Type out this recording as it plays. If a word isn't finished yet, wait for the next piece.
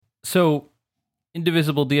So,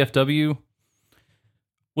 Indivisible DFW,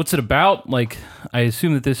 what's it about? Like, I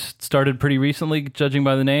assume that this started pretty recently, judging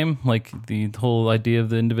by the name. Like, the whole idea of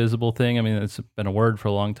the indivisible thing. I mean, it's been a word for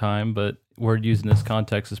a long time, but word used in this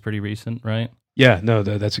context is pretty recent, right? Yeah, no,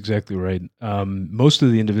 that's exactly right. Most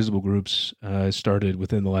of the indivisible groups started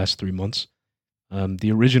within the last 3 months.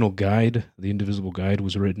 The original guide, the Indivisible Guide,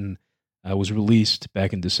 was released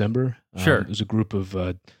back in December. Sure. It was a group of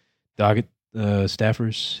Doggett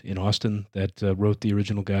staffers in Austin that wrote the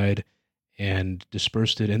original guide and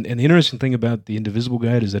dispersed it. And the interesting thing about the Indivisible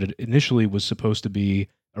Guide is that it initially was supposed to be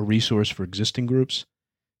a resource for existing groups.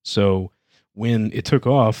 So when it took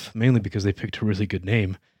off, mainly because they picked a really good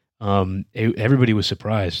name, everybody was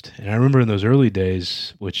surprised. And I remember in those early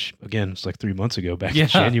days, which again, it's like 3 months ago, back in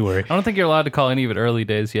January. I don't think you're allowed to call any of it early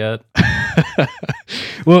days yet.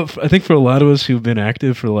 Well, I think for a lot of us who've been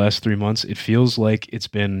active for the last 3 months, it feels like it's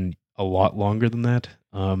been a lot longer than that.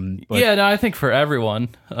 But Yeah, no, I think for everyone,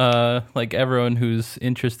 like everyone who's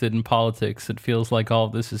interested in politics, it feels like all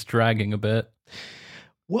of this is dragging a bit.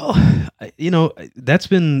 Well, that's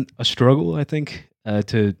been a struggle, I think,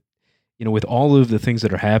 with all of the things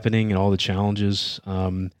that are happening and all the challenges,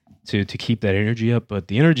 to keep that energy up. But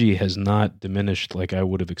the energy has not diminished like I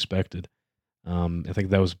would have expected. I think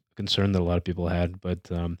that was a concern that a lot of people had. But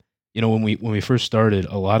when we first started,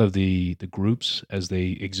 a lot of the groups as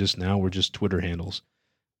they exist now were just Twitter handles.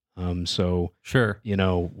 So Sure.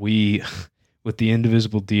 we with the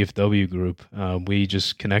Indivisible DFW group, we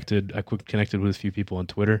just connected. I connected with a few people on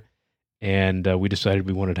Twitter, and we decided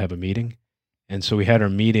we wanted to have a meeting. And so we had our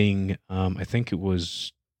meeting. I think it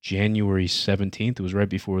was January 17th. It was right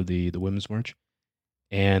before the Women's March,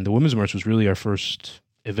 and the Women's March was really our first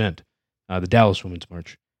event, the Dallas Women's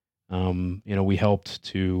March. We helped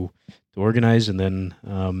to organize, and then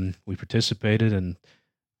we participated, and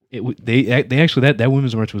they actually that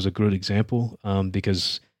Women's March was a good example,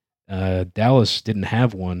 because Dallas didn't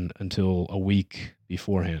have one until a week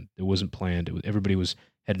beforehand. It wasn't planned. Everybody was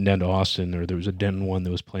heading down to Austin, or there was a Denton one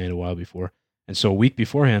that was planned a while before. And so a week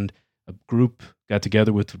beforehand, a group got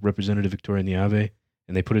together with Representative Victoria Niave,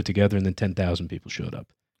 and they put it together, and then 10,000 people showed up.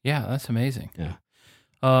 Yeah, that's amazing. Yeah.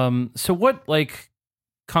 So what, like,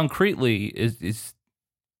 concretely is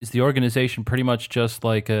the organization pretty much just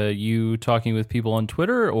like you talking with people on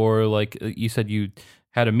Twitter, or like you said you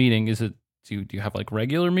had a meeting? Is it do you have like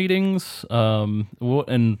regular meetings? And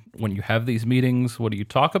when you have these meetings, what do you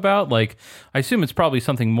talk about? Like, I assume it's probably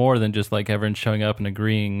something more than just like everyone showing up and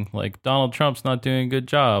agreeing like Donald Trump's not doing a good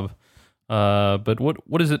job. But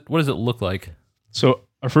what does it look like? So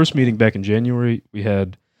our first meeting back in January, we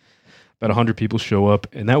had about 100 people show up,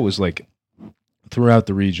 and that was like throughout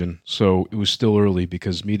the region. So it was still early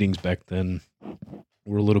because meetings back then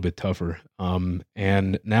were a little bit tougher.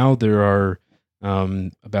 And now there are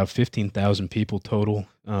about 15,000 people total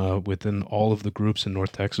within all of the groups in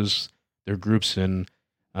North Texas. There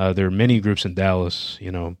are many groups in Dallas,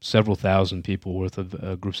 several thousand people worth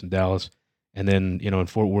of groups in Dallas. And then, in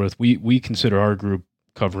Fort Worth, we consider our group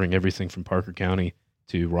covering everything from Parker County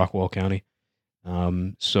to Rockwall County.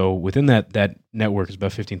 So within that network is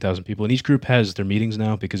about 15,000 people, and each group has their meetings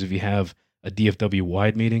now, because if you have a DFW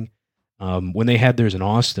wide meeting, when they had theirs in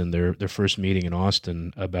Austin, their first meeting in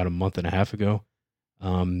Austin about a month and a half ago,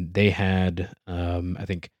 they had I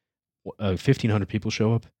think 1,500 people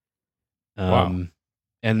show up. Wow.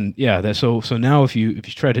 And yeah, so now if you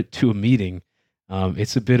try to do a meeting,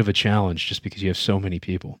 it's a bit of a challenge just because you have so many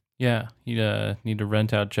people. Yeah, you need to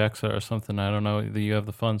rent out JEXA or something. I don't know that you have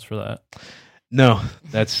the funds for that. No,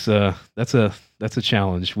 that's a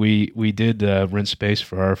challenge. We did rent space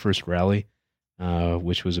for our first rally,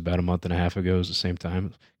 which was about a month and a half ago. It was the same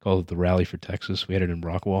time, called the Rally for Texas. We had it in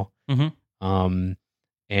Rockwall. Mm-hmm.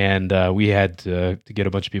 And we had to get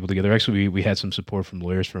a bunch of people together. Actually, we had some support from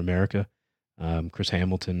Lawyers for America. Chris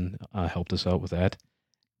Hamilton helped us out with that.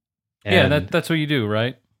 And that's what you do,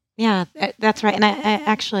 right? Yeah, that's right. And I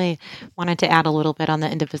actually wanted to add a little bit on the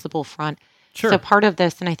indivisible front. Sure. So part of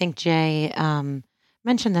this, and I think Jay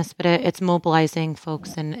mentioned this, but it's mobilizing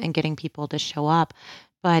folks and getting people to show up.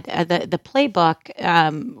 But the playbook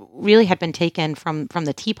really had been taken from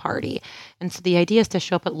the Tea Party. And so the idea is to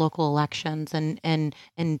show up at local elections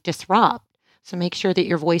and disrupt. So make sure that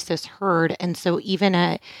your voice is heard. And so even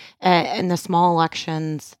in the small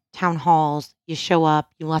elections, town halls, you show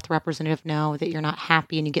up, you let the representative know that you're not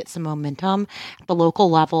happy, and you get some momentum at the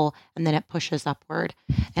local level, and then it pushes upward.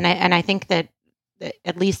 And I think that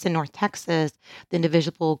at least in North Texas, the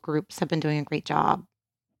indivisible groups have been doing a great job.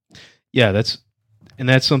 Yeah, that's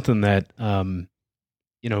something that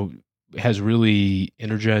has really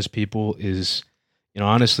energized people, is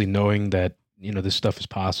honestly knowing that this stuff is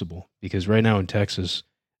possible, because right now in Texas,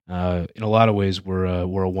 in a lot of ways, we're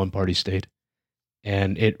a one-party state,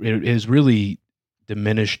 and it has really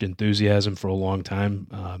diminished enthusiasm for a long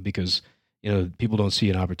time, because people don't see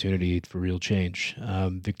an opportunity for real change.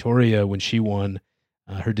 Victoria, when she won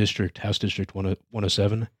her district, House District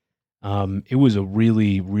 107, it was a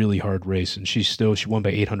really, really hard race, and she won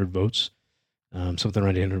by 800 votes, something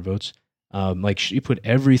around 800 votes. Like, she put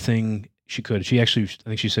everything she could. She actually, I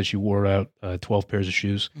think she said she wore out 12 pairs of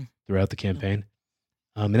shoes throughout the campaign.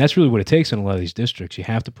 And that's really what it takes in a lot of these districts. You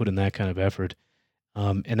have to put in that kind of effort.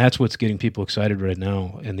 And that's what's getting people excited right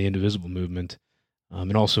now in the Indivisible movement,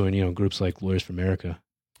 and also in groups like Lawyers for America.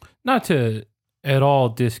 Not to at all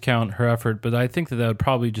discount her effort, but I think that would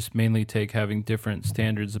probably just mainly take having different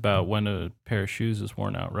standards about when a pair of shoes is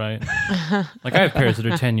worn out, right? Like, I have pairs that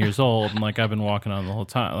are 10 years old, and like I've been walking on the whole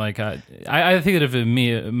time. Like, I think that if it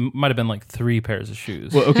might have been like 3 pairs of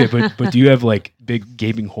shoes. Well, okay, but do you have like big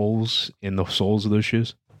gaping holes in the soles of those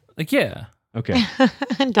shoes? Like, yeah. Okay.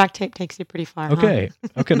 And duct tape takes you pretty far. Okay.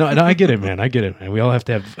 Huh? Okay. No, I get it, man. We all have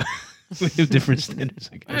to have we have different standards,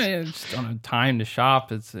 I guess. I just don't have time to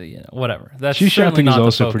shop. It's whatever. That's shoe certainly shopping not is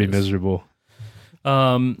the also pretty focus. miserable.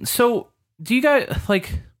 So do you guys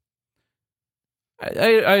like?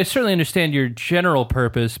 I certainly understand your general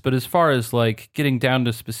purpose, but as far as like getting down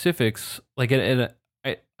to specifics, like it's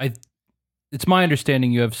my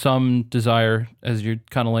understanding you have some desire, as you're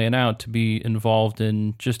kind of laying out, to be involved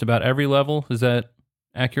in just about every level. Is that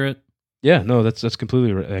accurate? Yeah, no, that's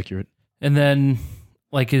completely accurate. And then,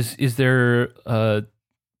 like, is there a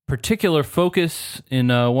particular focus in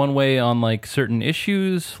one way on like certain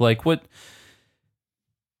issues? Like, to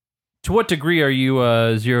what degree are you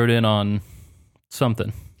zeroed in on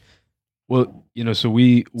something? Well, so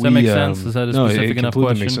we Does that make sense? Is that a specific enough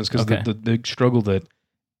question? question? Makes sense, because Okay. the struggle that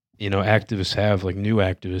activists have, like new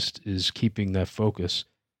activists, is keeping that focus.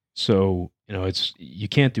 So you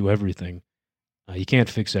can't do everything. You can't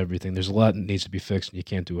fix everything. There's a lot that needs to be fixed, and you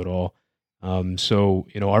can't do it all. So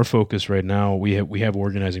our focus right now, we have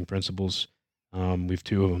organizing principles. We have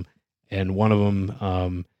 2 of them, and one of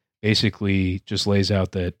them basically just lays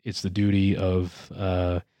out that it's the duty of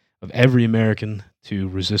every American to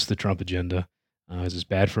resist the Trump agenda, as it's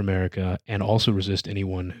bad for America, and also resist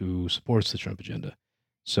anyone who supports the Trump agenda.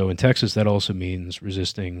 So in Texas, that also means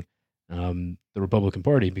resisting the Republican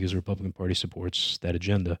Party, because the Republican Party supports that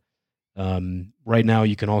agenda. Right now,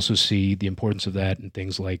 you can also see the importance of that in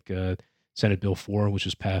things like Senate Bill 4, which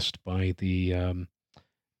was passed by the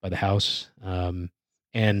House,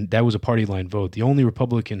 and that was a party line vote. The only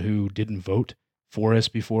Republican who didn't vote for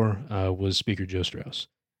SB 4 was Speaker Joe Strauss.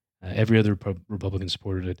 Every other Republican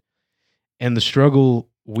supported it. And the struggle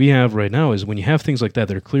we have right now is when you have things like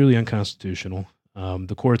that are clearly unconstitutional.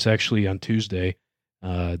 The courts actually on Tuesday,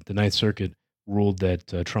 the Ninth Circuit ruled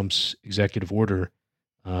that Trump's executive order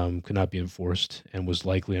could not be enforced and was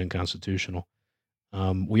likely unconstitutional.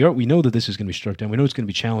 We know that this is going to be struck down. We know it's going to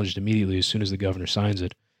be challenged immediately as soon as the governor signs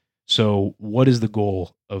it. So what is the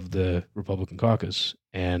goal of the Republican caucus?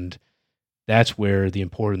 And that's where the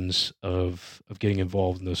importance of getting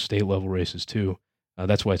involved in those state level races too.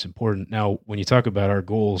 That's why it's important. Now, when you talk about our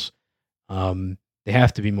goals, they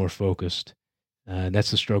have to be more focused. And that's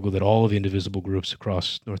the struggle that all of the indivisible groups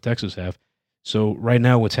across North Texas have. So right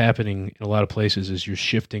now, what's happening in a lot of places is you're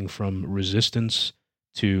shifting from resistance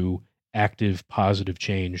to active, positive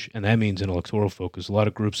change. And that means an electoral focus. A lot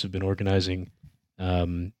of groups have been organizing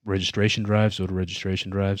registration drives, voter registration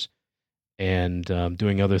drives, and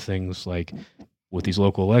doing other things like with these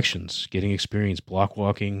local elections, getting experience, block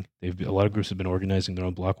walking. A lot of groups have been organizing their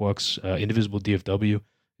own block walks. Indivisible DFW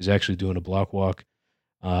is actually doing a block walk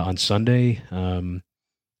on Sunday,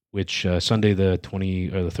 which Sunday the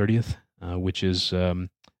 30th, which is in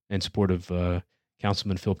support of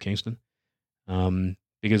Councilman Philip Kingston.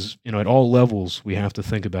 Because at all levels we have to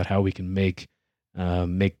think about how we can make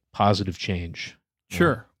positive change.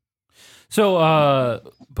 Sure. So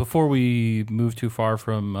before we move too far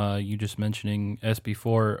from you just mentioning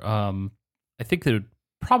SB4, I think that it would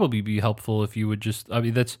probably be helpful if you would just,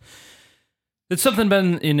 that's something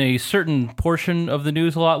been in a certain portion of the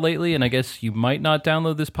news a lot lately, and I guess you might not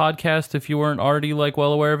download this podcast if you weren't already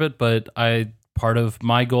well aware of it, but part of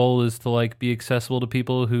my goal is to be accessible to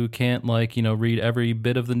people who can't read every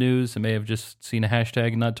bit of the news and may have just seen a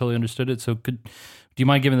hashtag and not totally understood it. So do you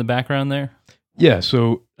mind giving the background there? Yeah,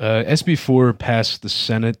 so SB4 passed the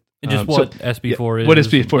Senate. And just what SB4 is. What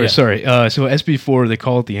SB4 is, sorry. So SB4, they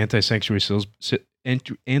call it the Anti-Sanctuary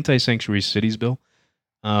Cities Bill,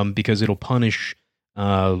 because it'll punish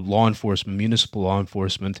law enforcement, municipal law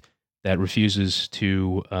enforcement, that refuses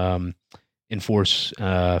to enforce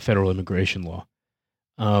federal immigration law.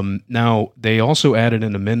 Now, they also added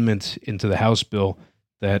an amendment into the House bill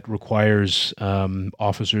that requires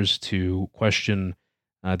officers to question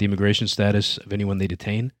the immigration status of anyone they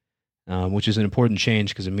detain, which is an important change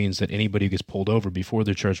because it means that anybody who gets pulled over before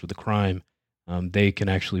they're charged with a crime, they can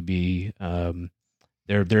actually be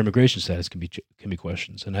their immigration status can be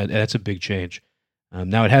questioned, and that's a big change.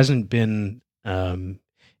 Now, it hasn't gone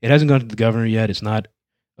to the governor yet. It's not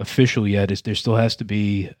official yet. There still has to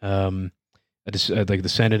be like the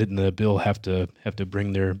Senate and the bill have to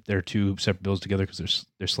bring their two separate bills together because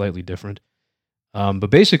they're slightly different. But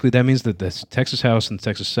basically, that means that the Texas House and the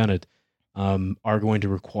Texas Senate are going to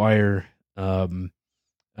require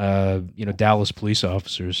Dallas police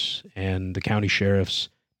officers and the county sheriffs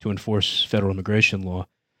to enforce federal immigration law.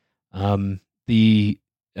 Lupe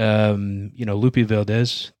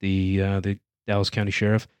Valdez, the Dallas County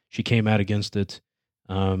sheriff, she came out against it.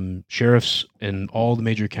 Sheriffs in all the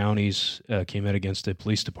major counties came out against it.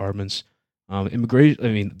 Police departments,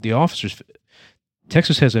 the officers.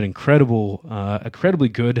 Texas has an incredibly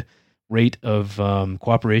good rate of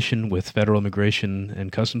cooperation with federal immigration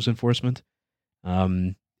and customs enforcement.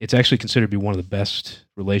 It's actually considered to be one of the best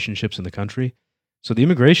relationships in the country. So the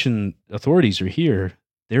immigration authorities are here.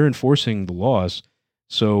 They're enforcing the laws.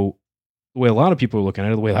 So the way a lot of people are looking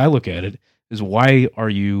at it, the way I look at it, is why are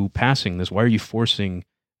you passing this? Why are you forcing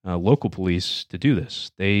local police to do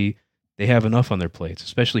this? They have enough on their plates,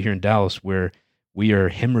 especially here in Dallas, where we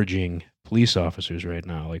are hemorrhaging police officers right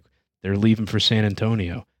now. Like they're leaving for San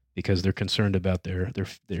Antonio because they're concerned about their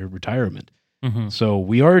retirement. Mm-hmm. So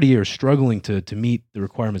we already are struggling to meet the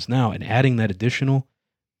requirements now, and adding that additional,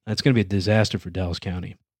 that's going to be a disaster for Dallas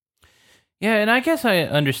County. Yeah, and I guess I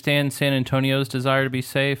understand San Antonio's desire to be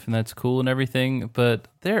safe, and that's cool and everything, but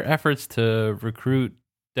their efforts to recruit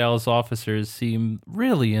Dallas officers seem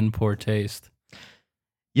really in poor taste.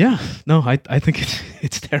 Yeah, no, I think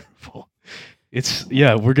it's terrible.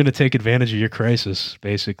 We're going to take advantage of your crisis,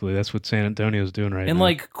 basically. That's what San Antonio's doing right now. And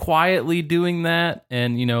like quietly doing that,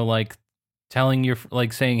 and like telling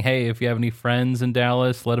saying, hey, if you have any friends in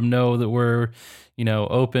Dallas, let them know that we're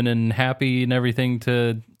open and happy and everything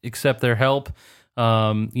to accept their help.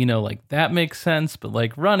 That makes sense, but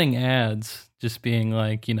like running ads, just being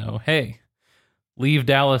like, hey, leave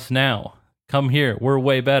Dallas now, come here, we're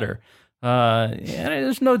way better.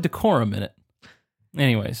 There's no decorum in it.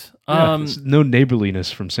 Anyways, no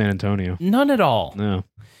neighborliness from San Antonio. None at all. No.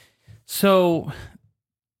 So,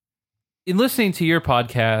 in listening to your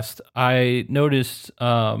podcast, I noticed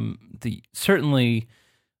certainly.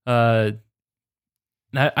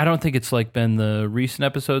 I don't think it's like been the recent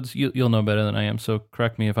episodes. You'll know better than I am, so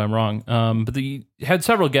correct me if I'm wrong. But you had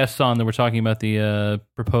several guests on that were talking about the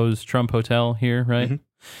proposed Trump hotel here, right? Mm-hmm.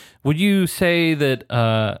 Would you say that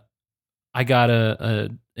I got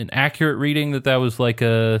an accurate reading that was like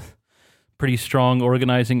a pretty strong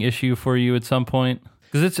organizing issue for you at some point?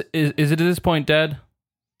 Because is it at this point dead?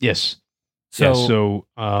 Yes. So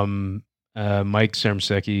Mike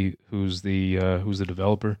Cermsecki, who's the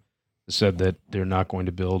developer, said that they're not going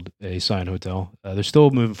to build a Scion hotel. They're still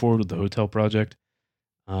moving forward with the hotel project,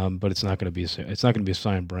 but it's not going to be a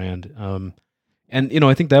Scion brand. And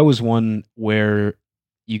I think that was one where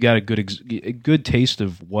you got a good taste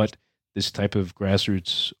of what this type of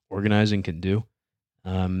grassroots organizing can do.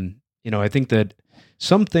 I think that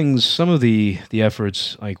some of the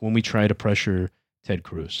efforts, like when we try to pressure Ted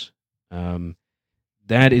Cruz,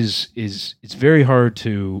 that it's very hard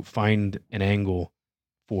to find an angle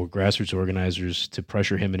for grassroots organizers to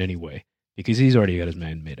pressure him in any way because he's already got his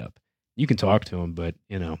mind made up. You can talk to him, but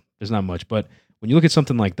there's not much. But when you look at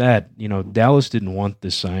something like that, Dallas didn't want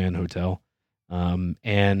this Scion hotel,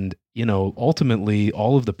 and ultimately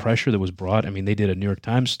all of the pressure that was brought. I mean, they did a New York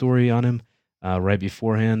Times story on him right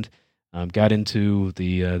beforehand, got into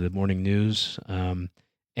the morning news, and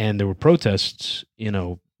there were protests,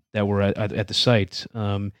 that were at the site,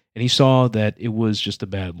 and he saw that it was just a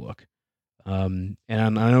bad look. And I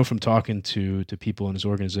know from talking to people in his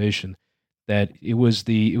organization that it was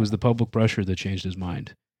the public pressure that changed his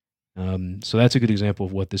mind. So that's a good example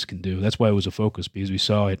of what this can do. That's why it was a focus, because we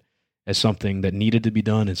saw it as something that needed to be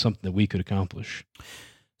done and something that we could accomplish.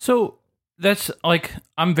 So that's like,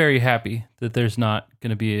 I'm very happy that there's not going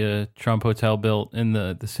to be a Trump hotel built in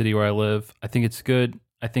the city where I live. I think it's good.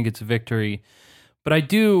 I think it's a victory. But I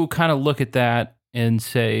do kind of look at that and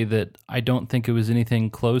say that I don't think it was anything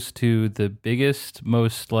close to the biggest,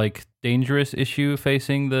 most like dangerous issue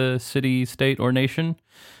facing the city, state, or nation.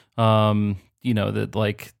 That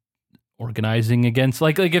like organizing against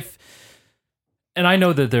like if, and I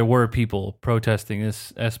know that there were people protesting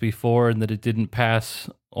this SB4 and that it didn't pass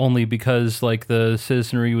only because like the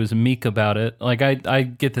citizenry was meek about it. Like I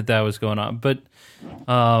get that was going on, but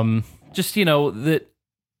just that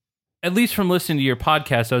at least from listening to your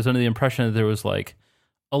podcast, I was under the impression that there was like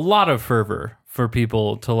a lot of fervor for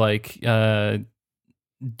people to like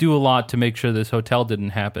do a lot to make sure this hotel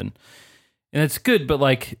didn't happen. And it's good, but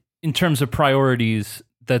like in terms of priorities,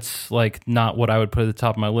 that's like not what I would put at the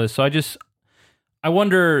top of my list. So I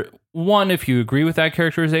wonder, one, if you agree with that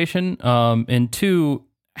characterization, and two,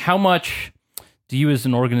 how much do you as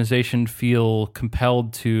an organization feel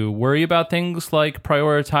compelled to worry about things like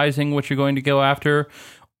prioritizing what you're going to go after?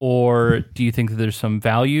 Or do you think that there's some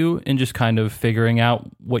value in just kind of figuring out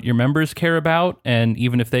what your members care about? And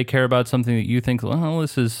even if they care about something that you think, well,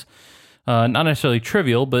 this is not necessarily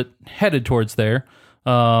trivial, but headed towards there,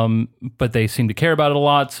 but they seem to care about it a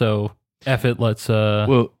lot, so F it, let's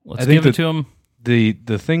give it to them.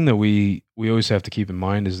 The thing that we always have to keep in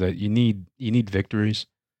mind is that you need victories.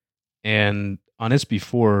 And on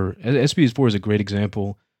SB4 is a great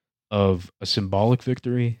example of a symbolic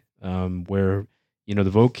victory, where the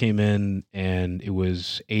vote came in and it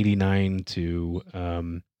was 89 to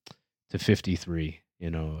 53.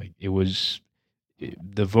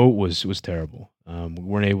 The vote was terrible. We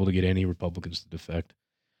weren't able to get any Republicans to defect.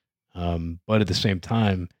 But at the same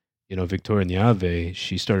time, Victoria Nuave,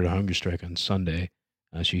 she started a hunger strike on Sunday.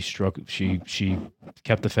 She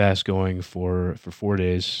kept the fast going for 4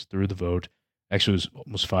 days through the vote. Actually, it was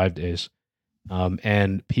almost 5 days.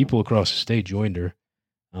 And people across the state joined her.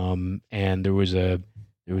 And there was a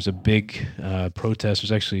big protest.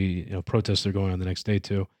 There's actually protests that are going on the next day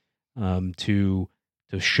too, to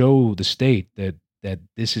show the state that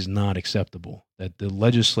this is not acceptable. That the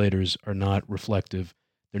legislators are not reflective.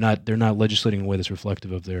 They're not legislating in a way that's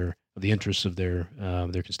reflective of the interests of their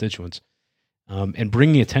constituents. And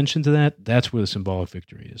bringing attention to that's where the symbolic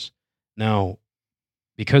victory is. Now,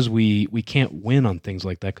 because we can't win on things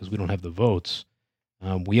like that because we don't have the votes,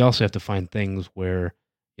 we also have to find things where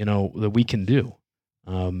that we can do.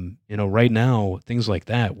 Right now, things like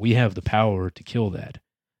that, we have the power to kill that.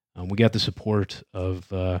 We got the support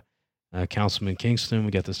of Councilman Kingston.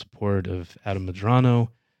 We got the support of Adam Medrano.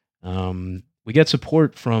 We get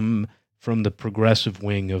support from the progressive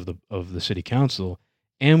wing of the city council,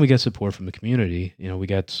 and we get support from the community. We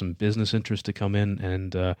got some business interests to come in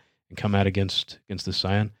and come out against the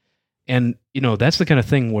Scion. And that's the kind of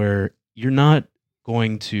thing where you're not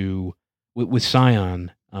going to with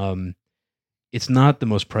Scion. It's not the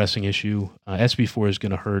most pressing issue. SB4 is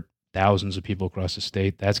going to hurt thousands of people across the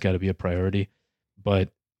state. That's got to be a priority. But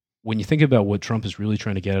when you think about what Trump is really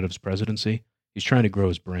trying to get out of his presidency, he's trying to grow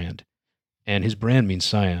his brand. And his brand means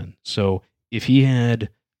Scion. So if he had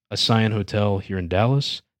a Scion hotel here in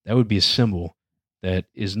Dallas, that would be a symbol that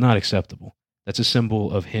is not acceptable. That's a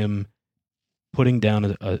symbol of him putting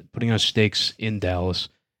down stakes in Dallas.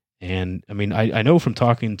 And I mean, I know from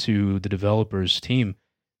talking to the developers team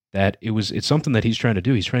that it's something that he's trying to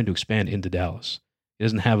do. He's trying to expand into Dallas. He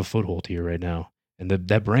doesn't have a foothold here right now. And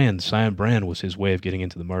that brand, the Scion brand, was his way of getting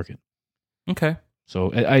into the market. Okay.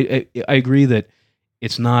 So I agree that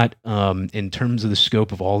it's not in terms of the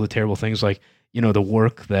scope of all the terrible things, like the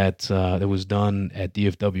work that was done at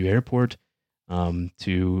DFW Airport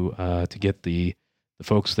to get the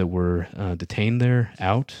folks that were detained there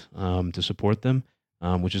out to support them,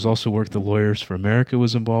 which is also work the Lawyers for America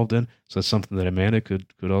was involved in. So that's something that Amanda could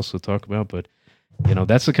also talk about. But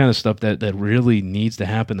that's the kind of stuff that really needs to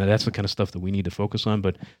happen. That's the kind of stuff that we need to focus on.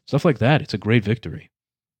 But stuff like that, it's a great victory.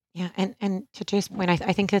 Yeah, and to Jay's point,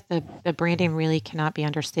 I think that the branding really cannot be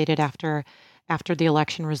understated after the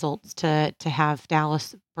election results to have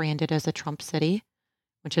Dallas branded as a Trump city,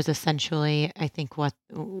 which is essentially, I think, what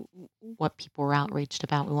people were outraged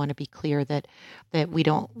about. We want to be clear that we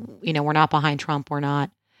don't, we're not behind Trump. We're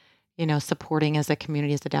not, supporting as a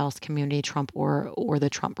community, as the Dallas community, Trump or the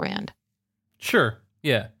Trump brand. Sure.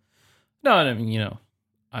 Yeah. No, I mean,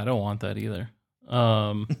 I don't want that either.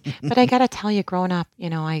 But I got to tell you, growing up,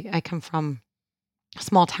 I come from a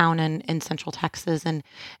small town in Central Texas, and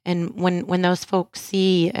when those folks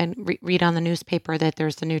see and read on the newspaper that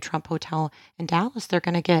there's a new Trump hotel in Dallas, they're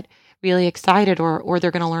going to get really excited, or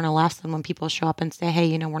they're going to learn a lesson when people show up and say,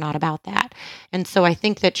 hey, we're not about that. And so I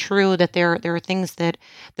think that true that there are things that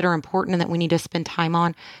are important and that we need to spend time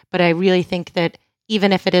on, but I really think that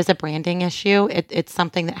even if it is a branding issue, it's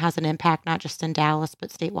something that has an impact not just in Dallas but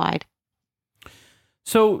statewide.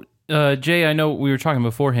 So, Jay, I know we were talking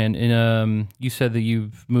beforehand, and you said that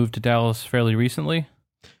you've moved to Dallas fairly recently.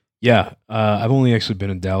 Yeah, I've only actually been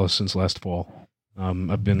in Dallas since last fall. It's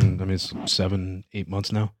 7-8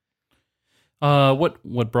 months now.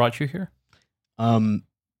 What brought you here? Well,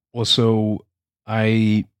 so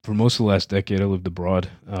For most of the last decade, I lived abroad.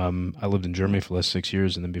 I lived in Germany for the last 6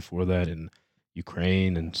 years, and then before that in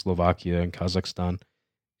Ukraine and Slovakia and Kazakhstan.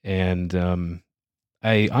 And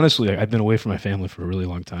I honestly, I've been away from my family for a really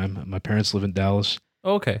long time. My parents live in Dallas.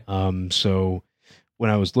 Okay. So when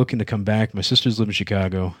I was looking to come back, my sisters live in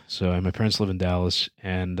Chicago, so and my parents live in Dallas.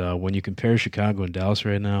 And when you compare Chicago and Dallas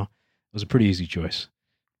right now, it was a pretty easy choice.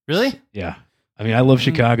 Really? Yeah, I mean, I love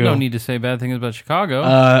Chicago. No need to say bad things about Chicago.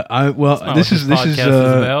 This is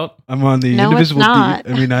about. I'm on the No, it's indivisible. not.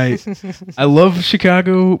 I mean, I love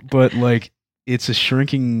Chicago, but like it's a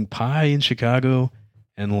shrinking pie in Chicago,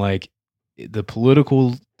 and like the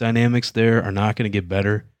political dynamics there are not going to get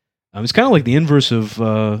better. It's kind of like the inverse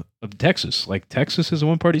of Texas. Like Texas is a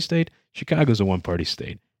one-party state, Chicago's a one-party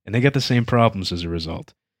state, and they got the same problems as a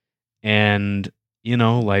result. And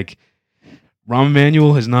like Rahm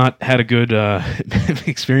Emanuel has not had a good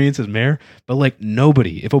experience as mayor, but like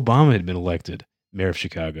nobody, if Obama had been elected mayor of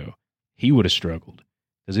Chicago, he would have struggled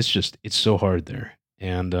because it's so hard there.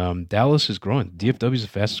 And Dallas is growing. DFW is the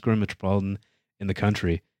fastest growing metropolitan in the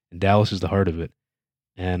country, and Dallas is the heart of it.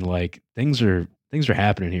 And like things are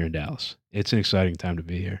happening here in Dallas. It's an exciting time to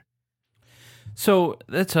be here. So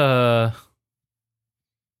that's how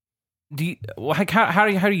do you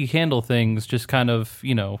handle things? Just kind of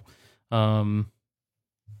I'm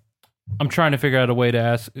trying to figure out a way to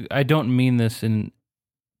ask. I don't mean this in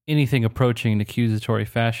anything approaching an accusatory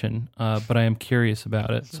fashion, but I am curious about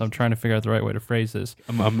it. So I'm trying to figure out the right way to phrase this.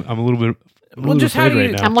 I'm a little bit. Well, just how do you?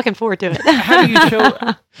 Right now. I'm looking forward to it. How do you show?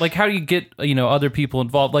 Like, how do you get other people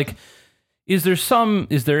involved? Like, is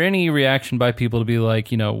there any reaction by people to be like,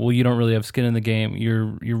 well, you don't really have skin in the game.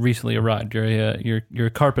 You're recently arrived. You're a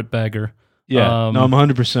carpetbagger. Yeah, no, I'm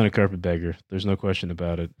 100% a carpetbagger. There's no question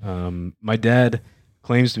about it. My dad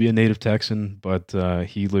claims to be a native Texan, but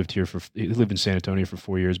he lived in San Antonio for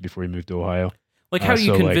 4 years before he moved to Ohio. Like, how do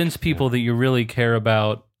you convince people that you really care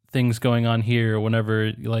about things going on here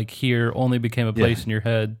whenever like here only became a place in your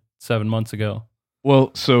head 7 months ago?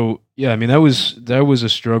 Well, so yeah, I mean that was a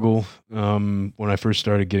struggle when I first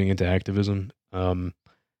started getting into activism,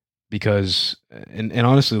 because and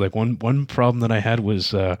honestly, like one problem that I had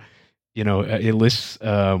was it lists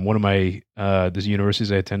one of my the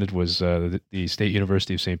universities I attended was the State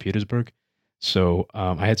University of St. Petersburg. So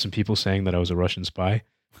I had some people saying that I was a Russian spy,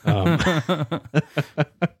 which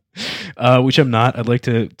I'm not. I'd like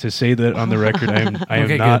to say that on the record. I am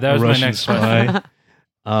Okay, not good. That a was my Russian next spy.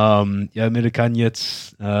 Я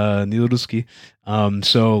американец, не русский.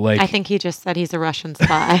 So like I think he just said he's a Russian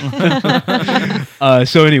spy.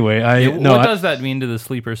 So anyway, what does that mean to the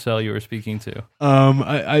sleeper cell you were speaking to?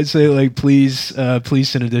 I'd say like please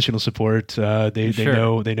send additional support. They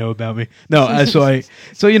know about me. No, so like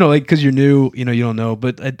because you're new, you don't know,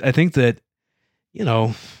 but I think that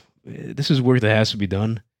this is work that has to be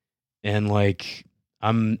done, and like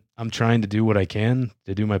I'm trying to do what I can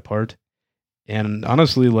to do my part. And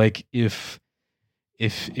honestly, like if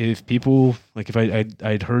people like if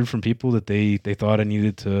I'd heard from people that they thought I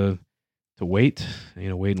needed to wait,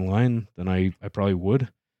 wait in line, then I probably would.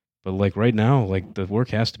 But like right now, like the work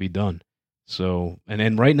has to be done. So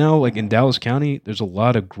and right now, like in Dallas County, there's a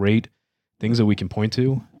lot of great things that we can point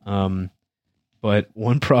to. But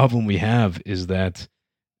one problem we have is that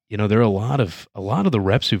there are a lot of the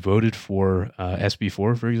reps who voted for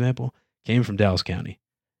SB4, for example, came from Dallas County.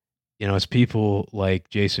 It's people like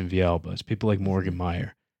Jason Villalba. It's people like Morgan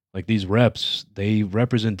Meyer. Like these reps, they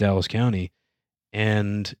represent Dallas County.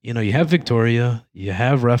 And, you have Victoria, you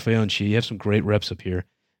have Raphael and Chi, you have some great reps up here.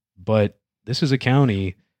 But this is a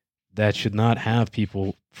county that should not have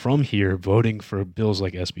people from here voting for bills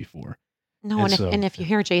like SB4. No, and if you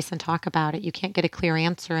hear Jason talk about it, you can't get a clear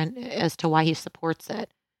answer as to why he supports it.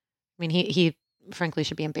 I mean, he frankly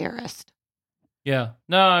should be embarrassed. Yeah.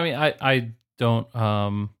 No, I mean, I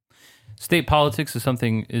don't... State politics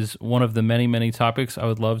is one of the many, many topics I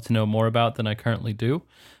would love to know more about than I currently do.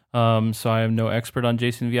 So I am no expert on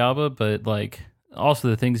Jason Villalba, but like also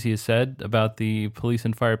the things he has said about the police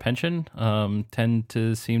and fire pension tend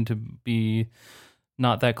to seem to be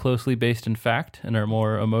not that closely based in fact and are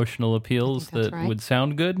more emotional appeals that would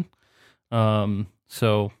sound good.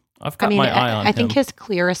 So I've got my eye on him. I think his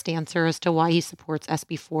clearest answer as to why he supports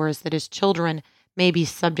SB4 is that his children may be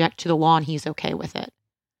subject to the law and he's okay with it.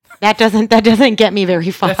 That doesn't get me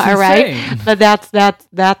very far, right? But that's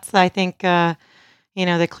I think the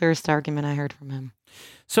clearest argument I heard from him.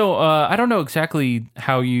 So I don't know exactly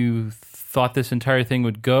how you thought this entire thing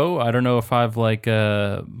would go. I don't know if I've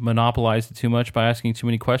monopolized it too much by asking too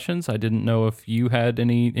many questions. I didn't know if you had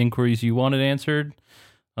any inquiries you wanted answered.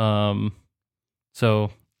 So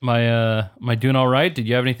Am I doing all right? Did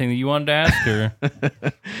you have anything that you wanted to ask?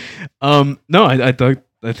 Or No, I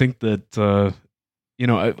think that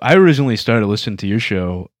I originally started listening to your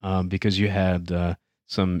show because you had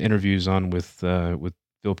some interviews on with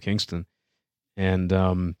Philip Kingston, and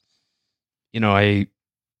I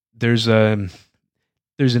there's a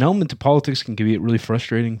there's an element to politics can be really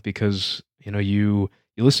frustrating because you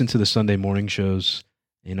listen to the Sunday morning shows,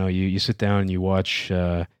 you sit down and you watch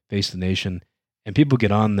Face the Nation, and people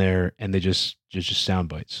get on there and they just sound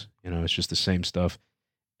bites. It's just the same stuff.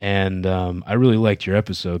 And I really liked your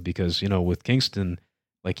episode because with Kingston,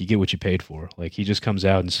 like you get what you paid for. Like he just comes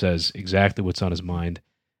out and says exactly what's on his mind.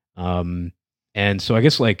 And so I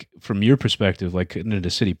guess like from your perspective, like getting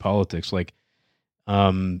into city politics, like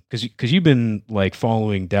because you've been like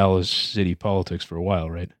following Dallas city politics for a while,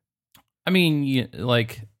 right? I mean,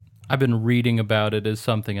 like I've been reading about it as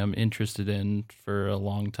something I'm interested in for a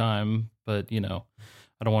long time, but I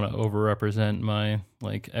don't want to overrepresent my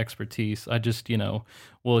like expertise. I just,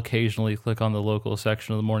 will occasionally click on the local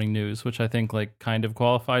section of the morning news, which I think like kind of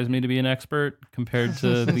qualifies me to be an expert compared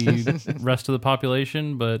to the rest of the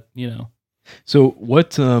population, but So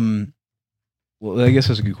what well, I guess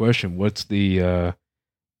that's a good question. What's the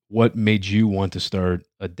what made you want to start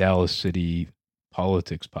a Dallas city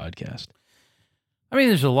politics podcast? I mean,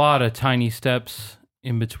 there's a lot of tiny steps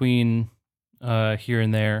in between here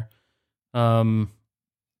and there.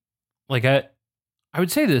 Like I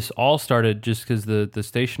would say this all started just because the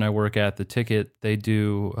station I work at, The Ticket, they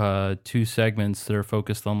do 2 segments that are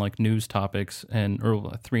focused on like news topics,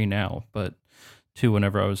 or 3 now, but 2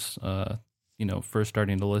 whenever I was first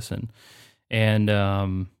starting to listen,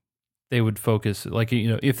 and they would focus like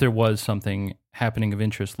if there was something happening of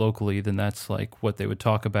interest locally, then that's like what they would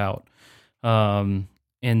talk about. And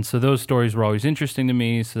so those stories were always interesting to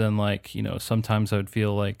me. So then like sometimes I would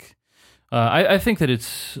feel like I think that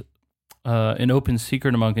it's an open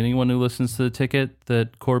secret among anyone who listens to The Ticket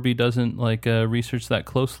that Corby doesn't like research that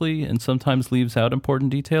closely and sometimes leaves out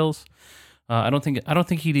important details. I don't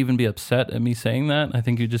think he'd even be upset at me saying that. I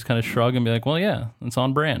think he'd just kind of shrug and be like, "Well, yeah, it's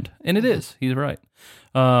on brand," and it is. He's right.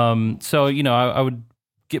 So I would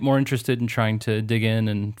get more interested in trying to dig in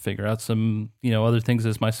and figure out some other things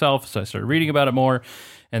as myself. So I started reading about it more,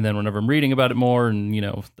 and then whenever I'm reading about it more, and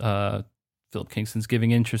Philip Kingston's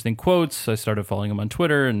giving interesting quotes, I started following him on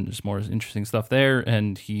Twitter, and there's more interesting stuff there.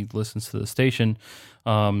 And he listens to the station,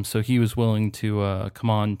 so he was willing to come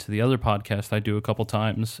on to the other podcast I do a couple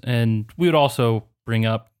times, and we would also bring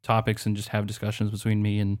up topics and just have discussions between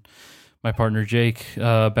me and my partner Jake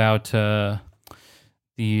about the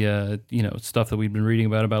stuff that we've been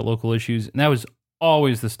reading about local issues, and that was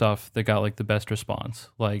always the stuff that got like the best response.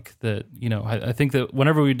 Like that, I think that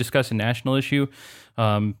whenever we discuss a national issue,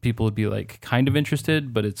 people would be like kind of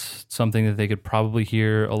interested, but it's something that they could probably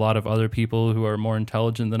hear a lot of other people who are more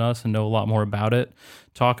intelligent than us and know a lot more about it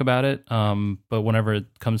talk about it. But whenever it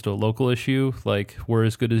comes to a local issue, like we're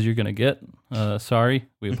as good as you're going to get. Sorry,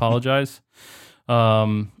 we apologize.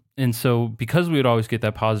 And so because we would always get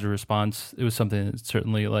that positive response, it was something that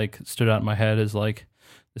certainly like stood out in my head as like,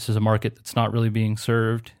 this is a market that's not really being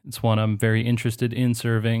served. It's one I'm very interested in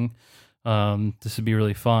serving. This would be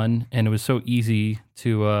really fun. And it was so easy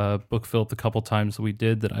to book Philip the couple times that we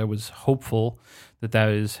did that I was hopeful that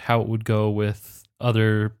is how it would go with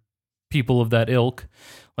other people of that ilk.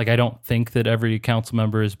 Like, I don't think that every council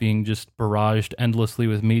member is being just barraged endlessly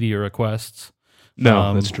with media requests.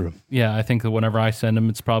 No, that's true. Yeah, I think that whenever I send them,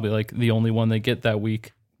 it's probably like the only one they get that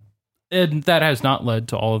week. And that has not led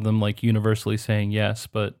to all of them like universally saying yes,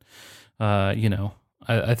 but I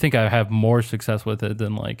think I have more success with it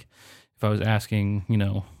than like if I was asking,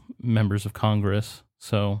 members of Congress.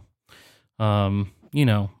 So,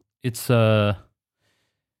 it's this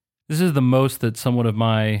is the most that someone of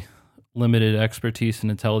my limited expertise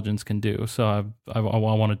and intelligence can do. So I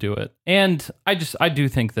want to do it, and I do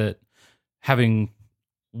think that having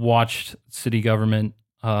watched city government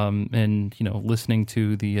and listening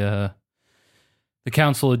to the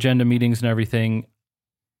council agenda meetings and everything,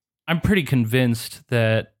 I'm pretty convinced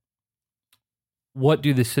that what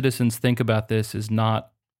do the citizens think about this is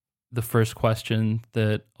not the first question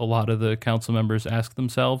that a lot of the council members ask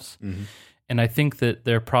themselves. Mm-hmm. And I think that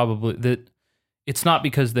they're probably that it's not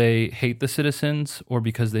because they hate the citizens or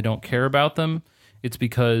because they don't care about them. It's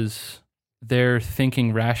because they're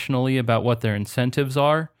thinking rationally about what their incentives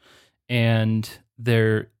are, and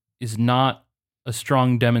there is not a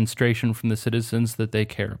strong demonstration from the citizens that they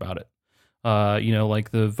care about it. Like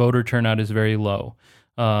the voter turnout is very low.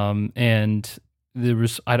 And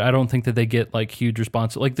I don't think that they get like huge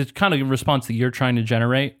response, like the kind of response that you're trying to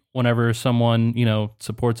generate whenever someone,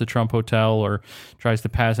 supports a Trump hotel or tries to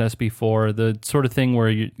pass SB4, the sort of thing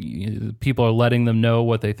where people are letting them know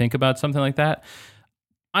what they think about something like that.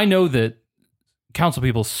 I know that council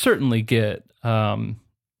people certainly get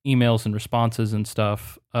emails and responses and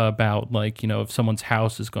stuff about like, if someone's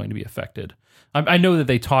house is going to be affected. I know that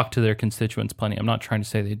they talk to their constituents plenty. I'm not trying to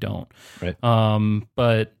say they don't. Right.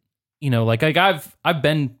 But like I've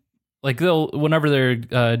been like, whenever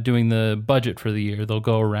they're doing the budget for the year, they'll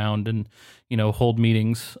go around and, hold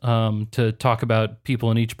meetings to talk about people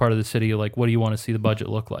in each part of the city. Like, what do you want to see the budget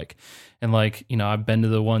look like? And like, I've been to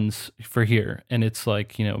the ones for here, and it's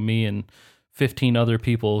like, me and 15 other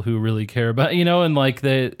people who really care about, and like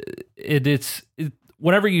it's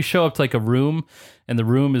whenever you show up to like a room and the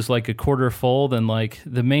room is like a quarter full, then like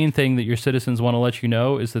the main thing that your citizens want to let you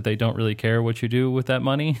know is that they don't really care what you do with that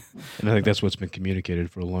money. And I think that's what's been communicated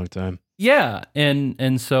for a long time. Yeah.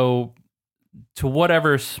 And so to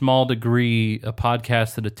whatever small degree a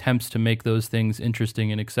podcast that attempts to make those things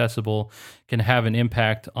interesting and accessible can have an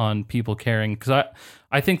impact on people caring. Because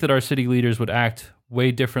I think that our city leaders would act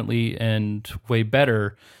way differently and way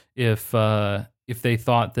better if they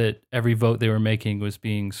thought that every vote they were making was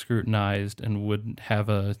being scrutinized and would have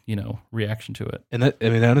a reaction to it. And that, I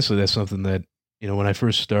mean, honestly, that's something that when I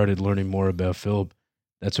first started learning more about Philip,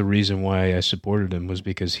 that's a reason why I supported him, was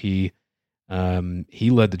because he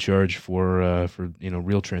led the charge for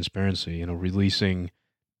real transparency, releasing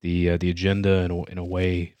the agenda in a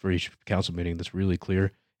way for each council meeting that's really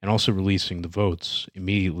clear, and also releasing the votes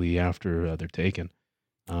immediately after they're taken.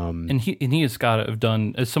 And he has got to have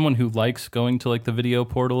done, as someone who likes going to like the video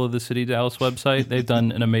portal of the City of Dallas website, they've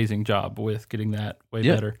done an amazing job with getting that way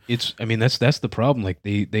better. That's the problem. Like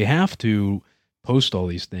they have to post all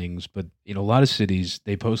these things, but a lot of cities,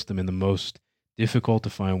 they post them in the most difficult to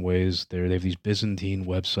find ways. They have these Byzantine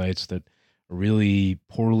websites that are really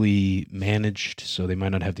poorly managed, so they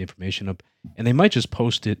might not have the information up, and they might just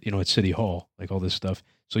post it, at City Hall, like all this stuff.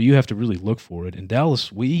 So you have to really look for it. In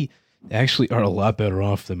Dallas, we actually are a lot better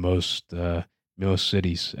off than most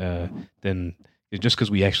cities, than just because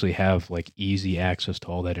we actually have like easy access to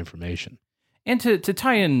all that information. And to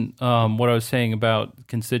tie in what I was saying about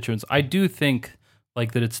constituents, I do think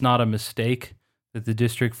like that it's not a mistake that the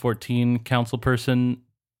District 14 council person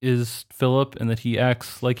is Philip and that he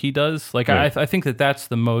acts like he does. Like right. I think that that's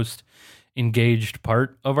the most engaged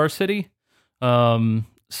part of our city.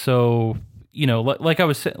 So like I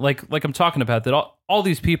was saying, like I'm talking about, that all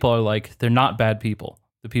these people are like, they're not bad people.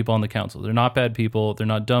 The people on the council, they're not bad people. They're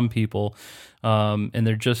not dumb people. And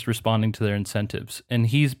they're just responding to their incentives. And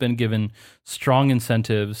he's been given strong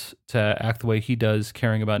incentives to act the way he does,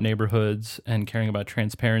 caring about neighborhoods and caring about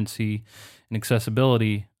transparency and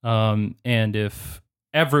accessibility. And if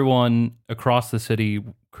everyone across the city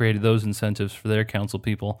created those incentives for their council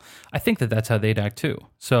people, I think that that's how they'd act too.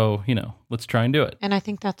 So, let's try and do it. And I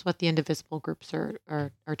think that's what the indivisible groups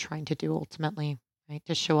are trying to do ultimately, right?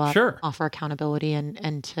 To show up, sure, offer accountability,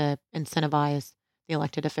 and to incentivize the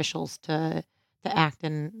elected officials to act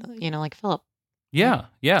in, like Philip. Yeah.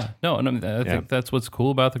 No, and I think that's what's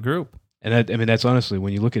cool about the group. And that's honestly,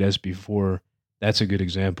 when you look at SB4, that's a good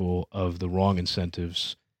example of the wrong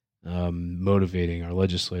incentives motivating our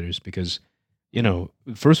legislators, because,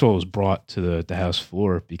 first of all, it was brought to the House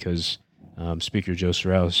floor because Speaker Joe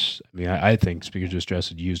Strauss, I think Speaker Joe Strauss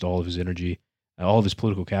had used all of his energy, all of his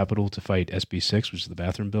political capital to fight SB6, which is the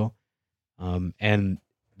bathroom bill. And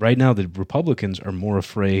right now, the Republicans are more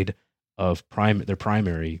afraid of their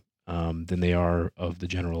primary than they are of the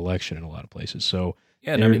general election in a lot of places. So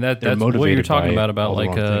yeah, that's what you're talking about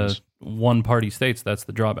like one-party states. That's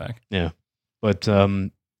the drawback. Yeah, but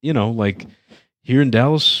like here in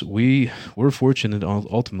Dallas, we're fortunate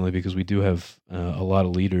ultimately because we do have a lot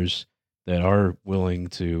of leaders that are willing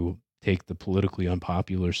to take the politically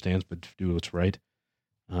unpopular stance, but do what's right.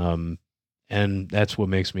 And that's what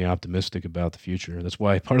makes me optimistic about the future. That's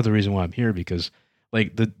why part of the reason why I'm here, because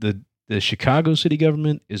like the Chicago city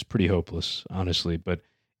government is pretty hopeless, honestly. But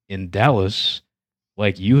in Dallas,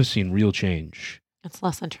 like you have seen real change. It's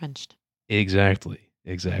less entrenched. Exactly.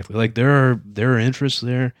 Like there are interests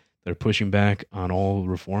there that are pushing back on all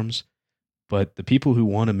reforms, but the people who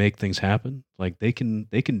want to make things happen, like they can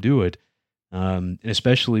do it. And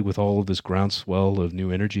especially with all of this groundswell of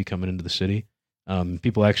new energy coming into the city,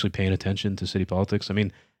 people actually paying attention to city politics. I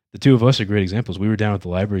mean, the two of us are great examples. We were down at the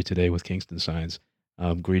library today with Kingston signs,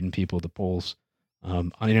 greeting people at the polls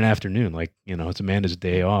in an afternoon. Like, it's Amanda's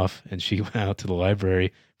day off, and she went out to the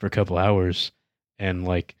library for a couple hours and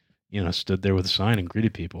stood there with a sign and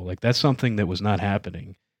greeted people. Like, that's something that was not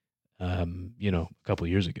happening a couple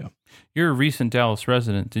years ago. You're a recent Dallas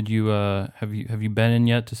resident. Did you have you been in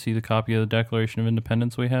yet to see the copy of the Declaration of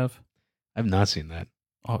Independence we have? I've not seen that.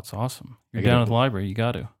 Oh, it's awesome. You're I gotta- down at the library. You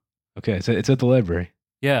got to. Okay, it's at the library.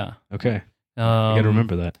 Yeah. Okay, I got to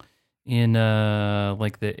remember that. In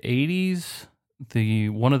like the 80s,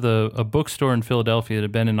 a bookstore in Philadelphia that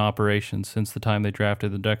had been in operation since the time they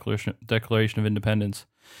drafted the Declaration of Independence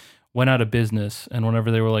went out of business, and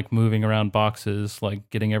whenever they were like moving around boxes, like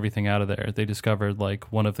getting everything out of there, they discovered like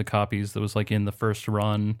one of the copies that was like in the first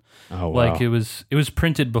run. Oh, wow. Like it was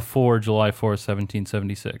printed before July 4th,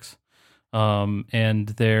 1776. And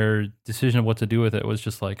their decision of what to do with it was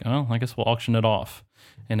just like, oh, I guess we'll auction it off.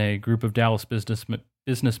 And a group of Dallas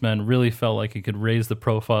businessmen really felt like it could raise the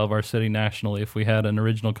profile of our city nationally if we had an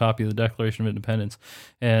original copy of the Declaration of Independence.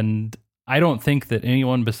 And I don't think that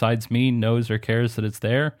anyone besides me knows or cares that it's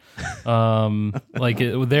there.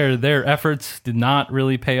 Their efforts did not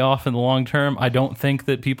really pay off in the long term. I don't think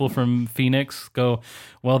that people from Phoenix go,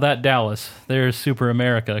 well, that Dallas, they're super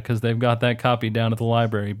America because they've got that copy down at the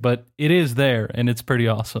library. But it is there, and it's pretty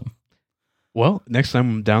awesome. Well, next time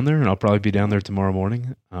I'm down there, and I'll probably be down there tomorrow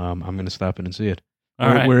morning, I'm going to stop in and see it.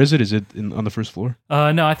 All right. Where is it? Is it on the first floor?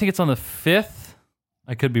 No, I think it's on the 5th.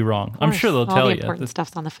 I could be wrong. I'm sure they'll tell All the you. important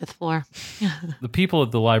stuff's on the 5th floor. The people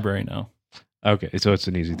at the library know. Okay, so it's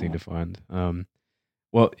an easy thing to find.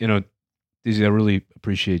 Well, Dizzy, I really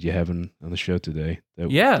appreciate you having on the show today.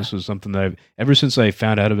 Yeah. This was something that ever since I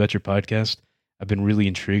found out about your podcast, I've been really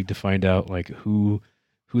intrigued to find out like who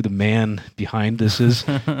the man behind this is,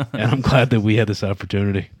 and I'm glad that we had this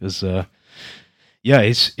opportunity because.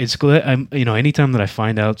 It's glad anytime that I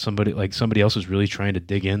find out somebody else is really trying to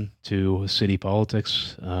dig into city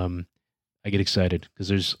politics, I get excited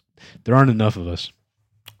because there aren't enough of us.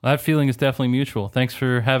 That feeling is definitely mutual. Thanks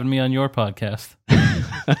for having me on your podcast.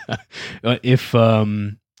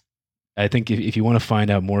 I think if you want to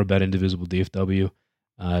find out more about Indivisible DFW,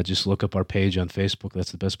 just look up our page on Facebook.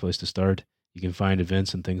 That's the best place to start. You can find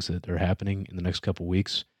events and things that are happening in the next couple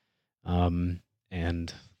weeks. And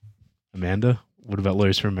Amanda, what about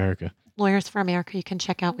Lawyers for America? Lawyers for America, you can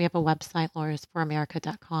check out. We have a website,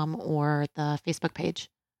 lawyersforamerica.com, or the Facebook page.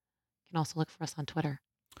 You can also look for us on Twitter.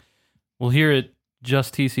 Well, here at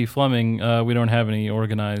Just TC Fleming, we don't have any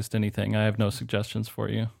organized anything. I have no suggestions for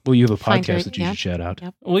you. Well, you have a Find podcast that you should shout out.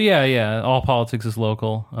 Yep. Well, yeah. All Politics is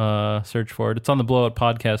Local. Search for it. It's on the Blowout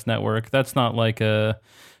Podcast Network. That's not like a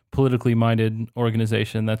politically minded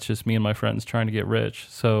organization. That's just me and my friends trying to get rich.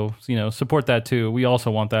 So, support that too. We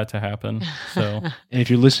also want that to happen. So, and if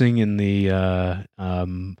you're listening in the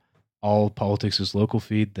All Politics is Local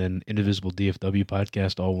feed, then Indivisible DFW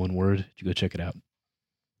podcast, all one word, you go check it out.